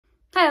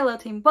Hey, hello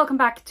team, welcome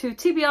back to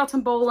TBR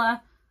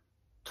Tombola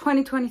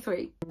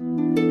 2023.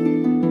 In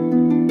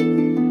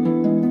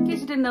case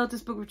you didn't know,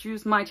 this Bookwitchreviews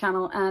is my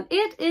channel and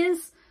it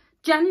is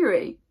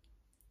January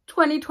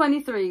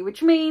 2023,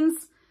 which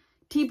means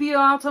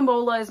TBR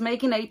Tombola is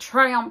making a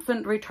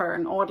triumphant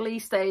return, or at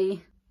least a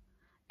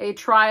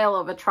trial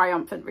of a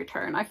triumphant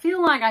return. I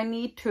feel like I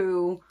need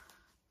to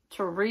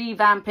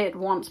revamp it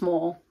once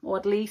more, or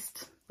at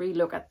least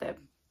relook at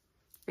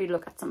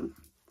some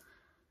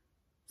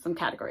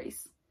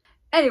categories.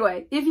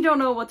 Anyway, if you don't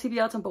know what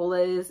TBR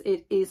Tombola is,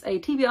 it is a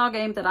TBR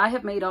game that I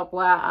have made up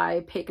where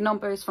I pick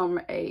numbers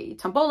from a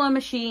tombola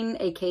machine,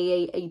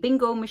 aka a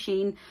bingo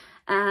machine,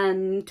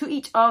 and to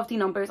each of the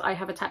numbers I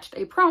have attached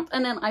a prompt,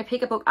 and then I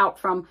pick a book out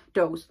from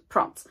those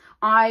prompts.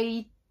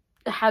 I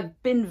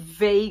have been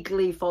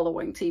vaguely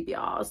following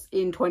TBRs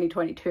in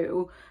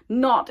 2022.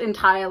 Not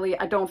entirely.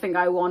 I don't think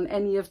I won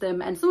any of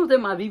them, and some of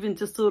them I've even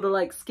just sort of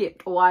like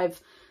skipped, or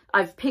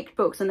I've picked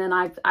books and then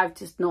I've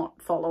just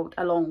not followed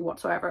along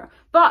whatsoever.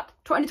 But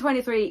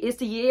 2023 is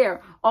the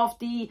year of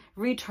the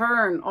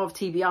return of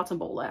TBR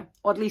Tombola,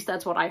 or at least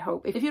that's what I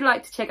hope. If you'd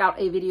like to check out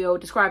a video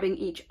describing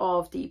each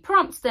of the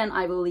prompts, then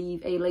I will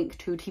leave a link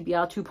to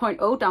TBR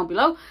 2.0 down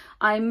below.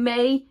 I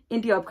may,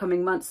 in the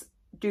upcoming months,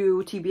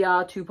 do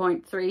TBR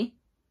 2.3,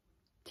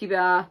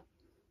 TBR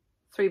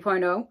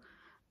 3.0,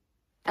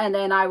 and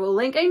then I will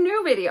link a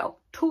new video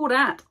to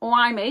that. Or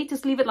I may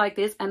just leave it like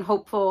this and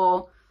hope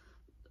for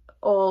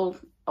all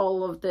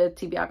of the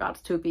TBR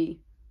gods to be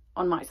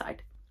on my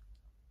side.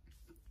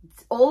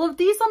 All of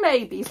these are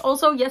maybes.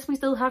 Also, yes, we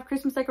still have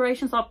Christmas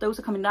decorations up. Those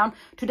are coming down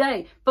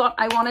today, but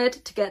I wanted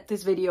to get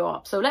this video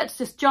up. So let's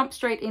just jump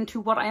straight into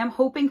what I am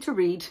hoping to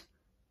read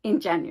in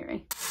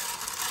January.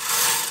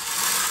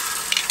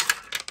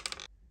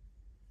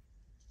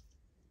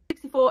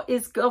 64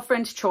 is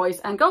Girlfriend's Choice,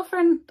 and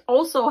Girlfriend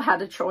also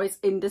had a choice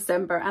in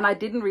December, and I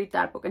didn't read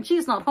that book, and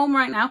she's not home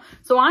right now,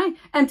 so I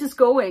am just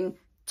going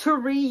to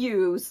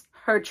reuse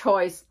her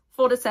choice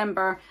for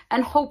December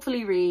and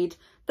hopefully read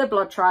The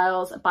Blood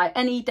Trials by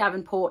Annie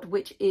Davenport,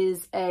 which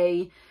is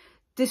a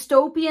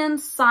dystopian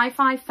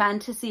sci-fi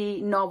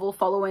fantasy novel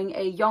following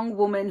a young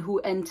woman who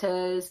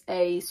enters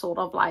a sort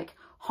of like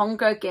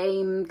Hunger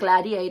Game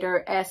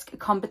gladiator-esque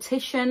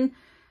competition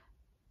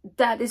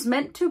that is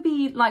meant to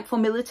be like for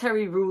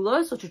military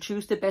rulers, or to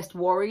choose the best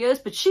warriors,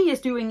 but she is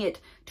doing it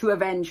to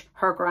avenge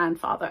her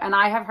grandfather. And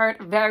I have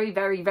heard very,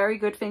 very, very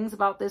good things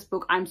about this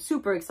book. I'm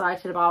super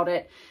excited about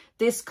it.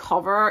 This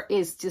cover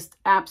is just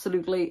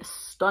absolutely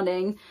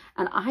stunning,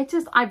 and I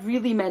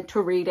really meant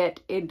to read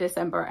it in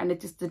December and it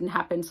just didn't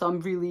happen.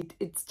 So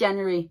it's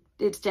January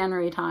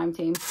time,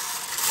 team.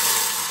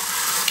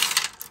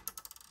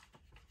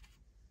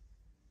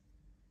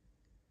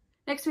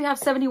 Next we have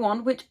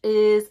 71, which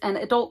is an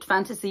adult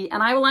fantasy,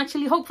 and I will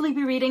actually hopefully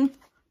be reading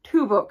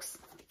 2 books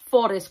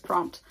for this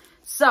prompt.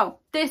 So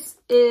this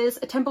is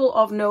A Temple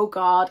of No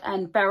God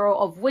and Barrow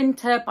of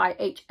Winter by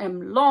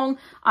H.M. Long.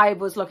 I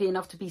was lucky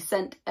enough to be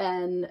sent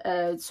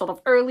a sort of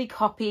early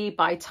copy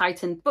by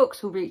Titan Books,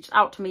 who reached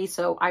out to me,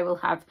 so I will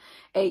have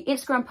a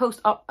Instagram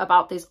post up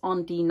about this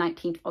on the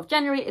 19th of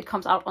January. It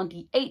comes out on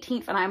the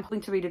 18th, and I am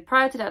hoping to read it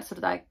prior to that so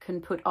that I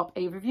can put up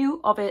a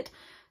review of it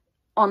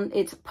on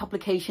its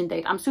publication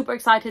date. I'm super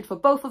excited for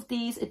both of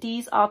these.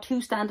 These are 2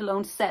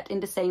 standalones set in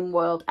the same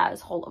world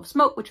as Hall of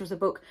Smoke, which was a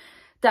book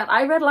that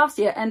I read last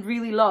year and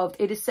really loved.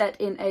 It is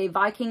set in a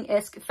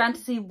Viking-esque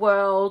fantasy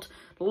world,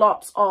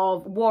 lots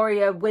of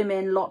warrior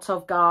women, lots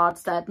of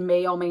gods that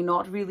may or may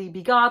not really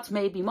be gods,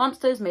 maybe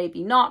monsters,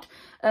 maybe not.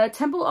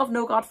 Temple of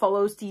No God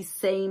follows the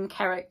same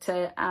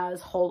character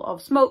as Hall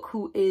of Smoke,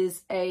 who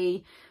is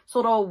a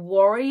sort of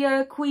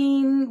warrior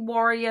queen,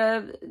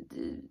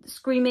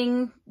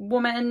 screaming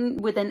woman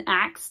with an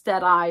axe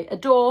that I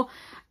adore.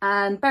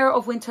 And Barrow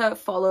of Winter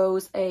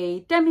follows a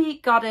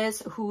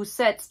demi-goddess who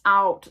sets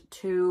out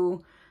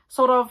to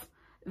sort of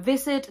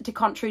visit the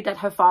country that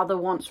her father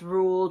once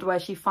ruled, where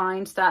she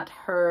finds that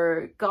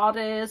her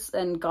goddess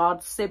and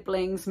god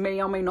siblings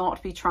may or may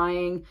not be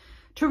trying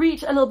to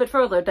reach a little bit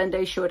further than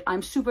they should.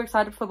 I'm super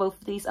excited for both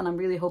of these, and I'm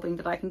really hoping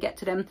that I can get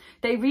to them.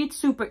 They read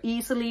super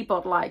easily,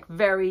 but like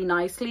very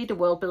nicely. The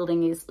world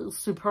building is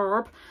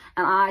superb,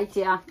 and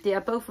yeah,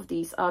 both of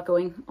these are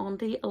going on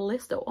the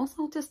list.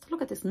 Also, just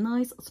look at this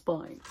nice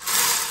spine.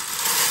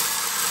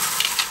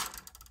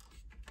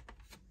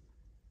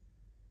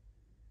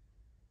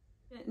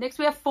 Next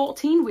we have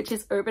 14, which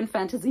is urban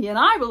fantasy, and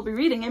I will be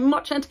reading a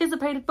much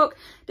anticipated book.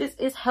 This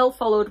is Hell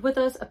Followed With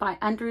Us by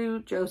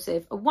Andrew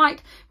Joseph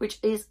White, which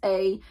is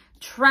a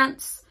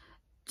trance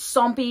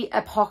zombie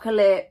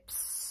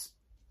apocalypse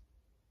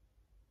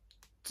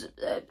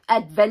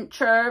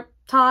adventure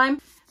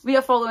time. We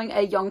are following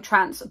a young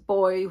trans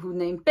boy who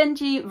named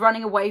Benji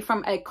running away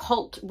from a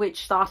cult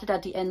which started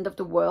at the end of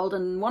the world.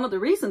 And one of the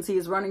reasons he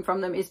is running from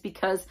them is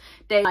because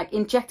they like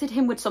injected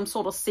him with some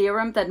sort of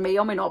serum that may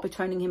or may not be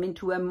turning him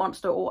into a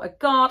monster or a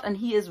god. And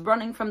he is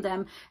running from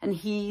them, and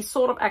he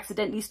sort of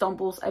accidentally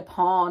stumbles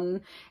upon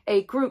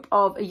a group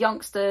of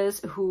youngsters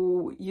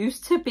who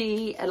used to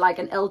be like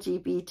an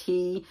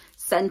LGBT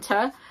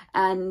center,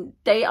 and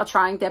they are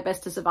trying their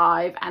best to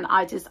survive. And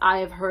I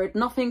have heard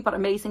nothing but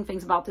amazing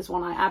things about this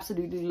one. I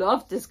absolutely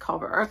loved this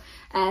cover,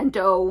 and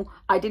though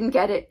I didn't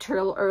get it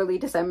till early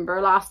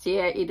December last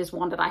year, it is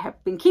one that I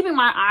have been keeping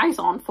my eyes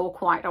on for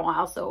quite a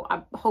while, so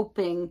I'm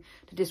hoping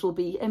that this will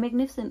be a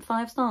magnificent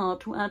 5-star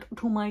to add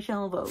to my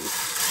shelves.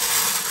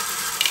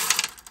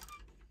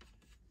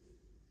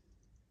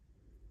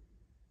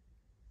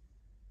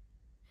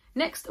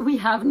 Next, we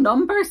have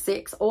number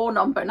 6 or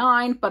number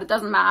 9, but it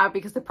doesn't matter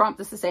because the prompt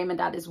is the same, and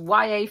that is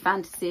YA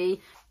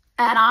fantasy.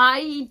 And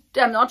I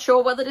am not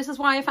sure whether this is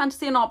YA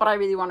fantasy or not, but I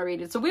really want to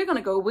read it. So we're going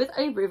to go with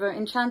A River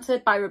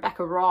Enchanted by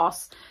Rebecca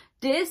Ross.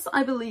 This,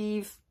 I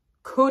believe,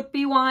 could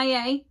be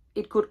YA.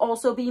 It could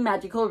also be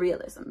magical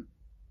realism.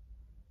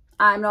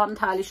 I'm not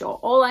entirely sure.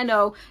 All I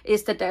know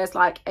is that there's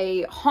like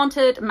a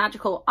haunted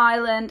magical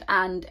island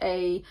and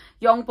a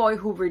young boy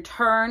who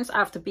returns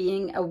after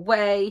being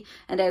away,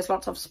 and there's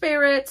lots of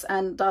spirits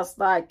and does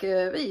like,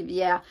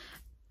 yeah.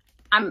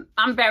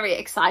 I'm very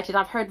excited.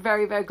 I've heard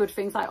very, very good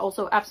things. I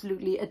also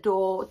absolutely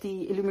adore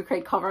the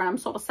Middlegrade cover, and I'm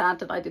sort of sad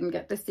that I didn't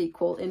get the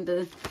sequel in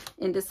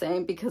the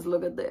same, because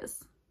look at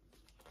this.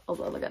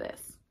 Also, look at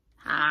this.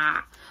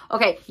 Ah.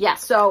 Okay, yeah,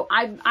 so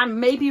I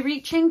may be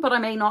reaching, but I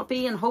may not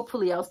be, and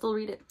hopefully I'll still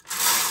read it.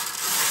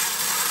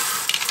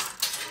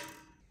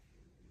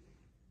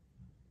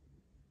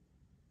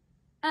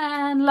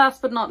 And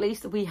last but not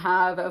least, we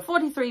have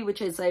 43,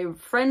 which is a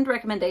friend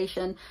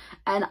recommendation,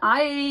 and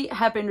I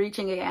have been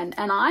reaching again,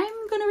 and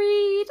I'm gonna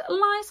read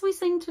Lies We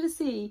Sing to the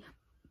Sea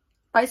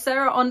by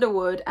Sarah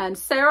Underwood. And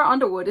Sarah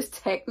Underwood is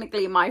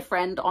technically my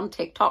friend on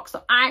TikTok,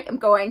 so I am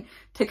going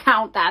to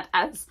count that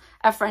as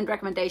a friend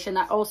recommendation.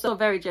 I also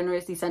very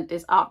generously sent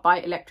this up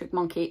by Electric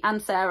Monkey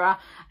and Sarah,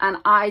 and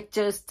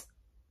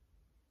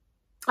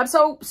I'm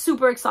so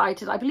super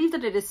excited. I believe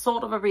that it is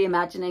sort of a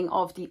reimagining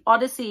of the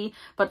Odyssey,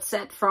 but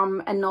set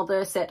from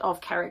another set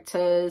of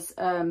characters'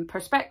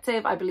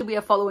 perspective. I believe we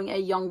are following a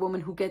young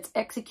woman who gets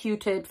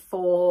executed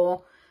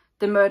for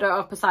the murder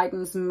of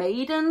Poseidon's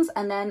maidens,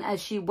 and then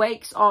as she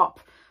wakes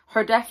up,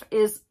 her death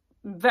is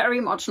very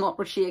much not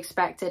what she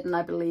expected. And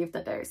I believe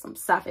that there is some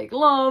sapphic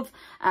love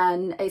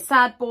and a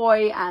sad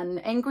boy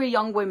and angry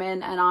young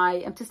women, and I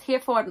am just here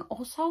for it. And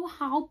also,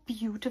 how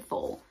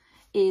beautiful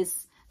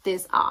is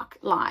this arc?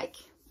 Like,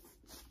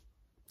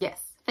 yes,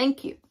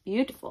 thank you.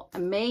 Beautiful,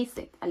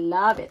 amazing, I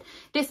love it.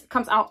 This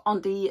comes out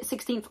on the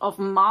 16th of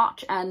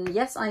March, and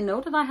yes, I know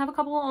that I have a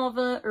couple of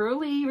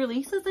early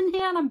releases in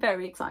here, and I'm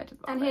very excited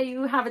about it. And here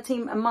you have a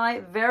team,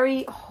 my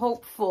very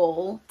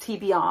hopeful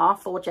TBR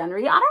for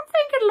January. I don't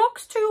think it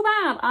looks too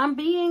bad. I'm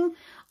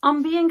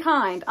being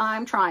kind.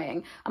 I'm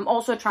trying. I'm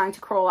also trying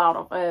to crawl out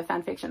of a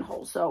fanfiction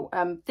hole, so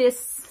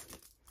this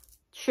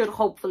should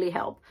hopefully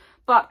help.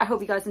 But I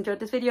hope you guys enjoyed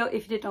this video.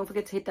 If you did, don't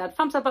forget to hit that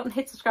thumbs up button,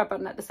 hit subscribe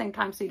button at the same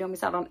time so you don't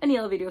miss out on any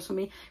other videos from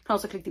me. You can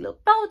also click the little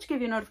bell to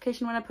give you a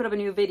notification when I put up a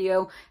new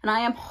video. And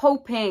I am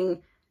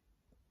hoping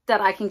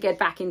that I can get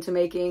back into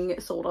making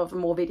sort of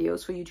more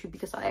videos for YouTube,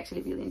 because I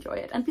actually really enjoy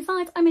it. And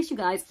besides, I miss you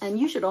guys, and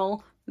you should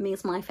all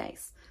miss my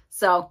face.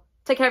 So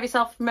take care of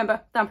yourself.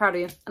 Remember that I'm proud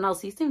of you, and I'll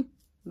see you soon.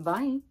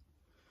 Bye.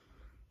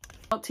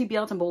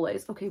 TBR Tombola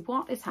is, okay,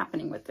 what is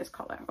happening with this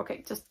color?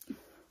 Okay, just...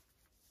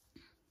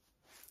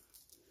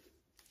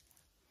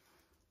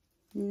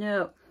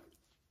 No,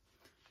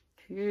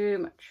 too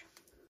much.